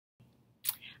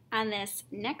On this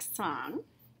next song,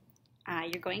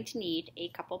 you're going to need a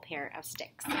couple pair of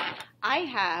sticks. I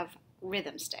have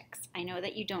rhythm sticks. I know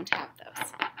that you don't have those.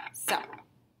 So,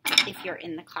 if you're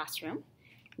in the classroom,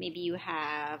 maybe you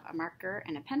have a marker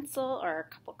and a pencil or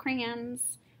a couple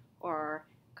crayons or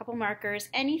a couple markers,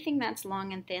 anything that's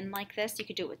long and thin like this. You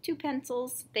could do it with two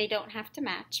pencils. They don't have to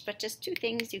match, but just two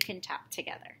things you can tap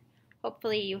together.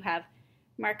 Hopefully you have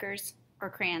markers or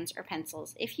crayons or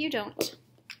pencils. If you don't,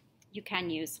 you can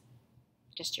use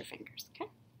just your fingers, okay?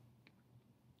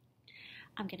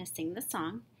 I'm going to sing the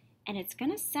song, and it's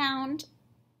going to sound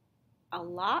a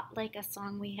lot like a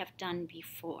song we have done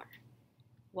before.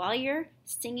 While you're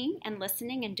singing and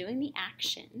listening and doing the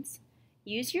actions,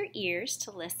 use your ears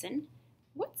to listen.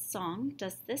 What song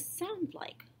does this sound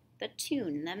like? The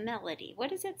tune, the melody, what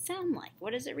does it sound like?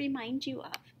 What does it remind you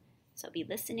of? So be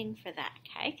listening for that,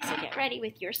 okay? So get ready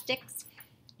with your sticks,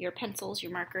 your pencils,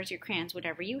 your markers, your crayons,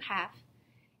 whatever you have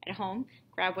at home.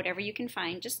 Grab whatever you can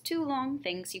find, just two long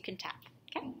things you can tap,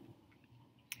 okay?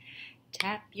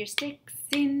 Tap your sticks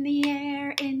in the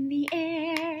air, in the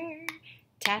air.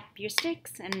 Tap your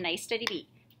sticks, and a nice steady beat.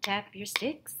 Tap your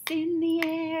sticks in the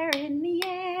air, in the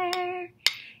air.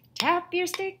 Tap your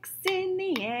sticks in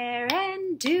the air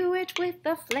and do it with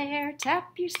a flair.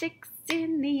 Tap your sticks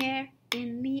in the air,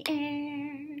 in the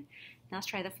air. Now let's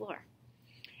try the floor.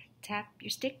 Tap your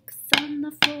sticks on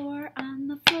the floor, on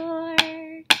the floor.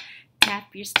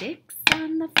 Tap your sticks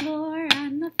on the floor,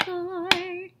 on the floor.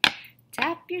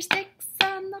 Tap your sticks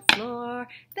on the floor,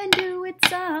 then do it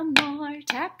some more.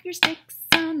 Tap your sticks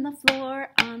on the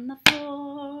floor, on the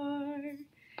floor.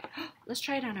 Let's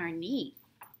try it on our knee.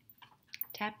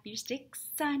 Tap your sticks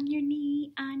on your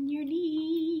knee, on your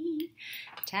knee.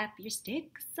 Tap your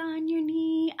sticks on your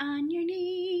knee, on your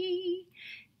knee.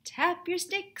 Tap your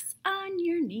sticks on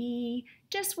your knee,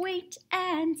 just wait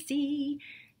and see.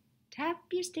 Tap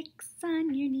your sticks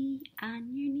on your knee,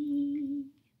 on your knee.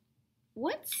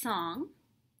 What song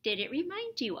did it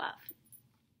remind you of?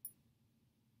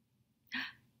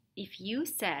 If you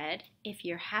said, if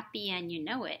you're happy and you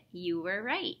know it, you were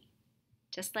right.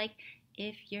 Just like,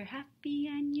 if you're happy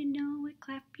and you know it,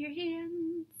 clap your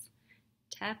hands.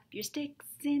 Tap your sticks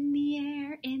in the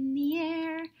air, in the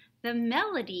air. The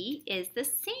melody is the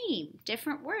same.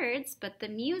 Different words, but the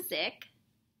music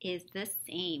is the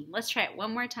same. Let's try it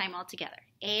one more time all together.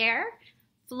 Air,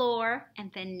 floor,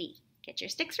 and then knee. Get your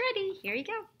sticks ready. Here you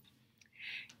go.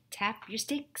 Tap your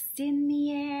sticks in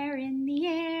the air, in the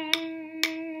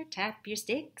air. Tap your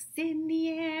sticks in the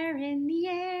air, in the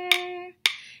air.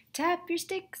 Tap your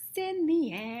sticks in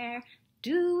the air.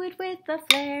 Do it with a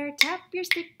flair. Tap your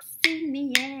sticks in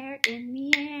the air, in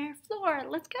the air. Floor,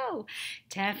 let's go.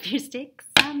 Tap your sticks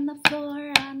on the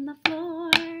floor, on the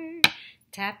floor.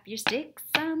 Tap your sticks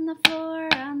on the floor,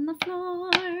 on the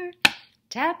floor.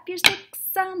 Tap your sticks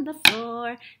on the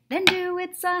floor, then do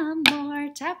it some more.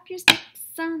 Tap your sticks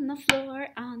on the floor,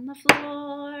 on the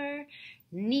floor.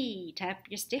 Knee, tap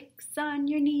your sticks on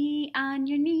your knee, on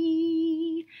your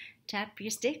knee. Tap your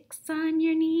sticks on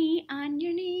your knee, on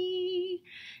your knee.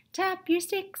 Tap your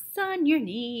sticks on your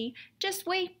knee, just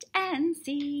wait and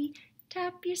see.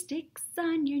 Tap your sticks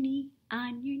on your knee,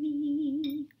 on your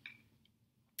knee.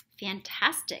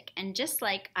 Fantastic. And just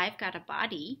like I've got a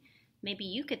body, maybe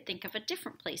you could think of a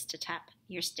different place to tap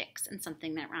your sticks and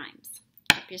something that rhymes.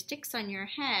 Tap your sticks on your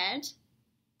head.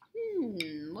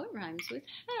 What rhymes with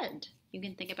head? You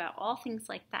can think about all things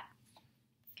like that.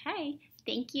 Okay,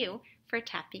 thank you for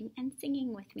tapping and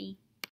singing with me.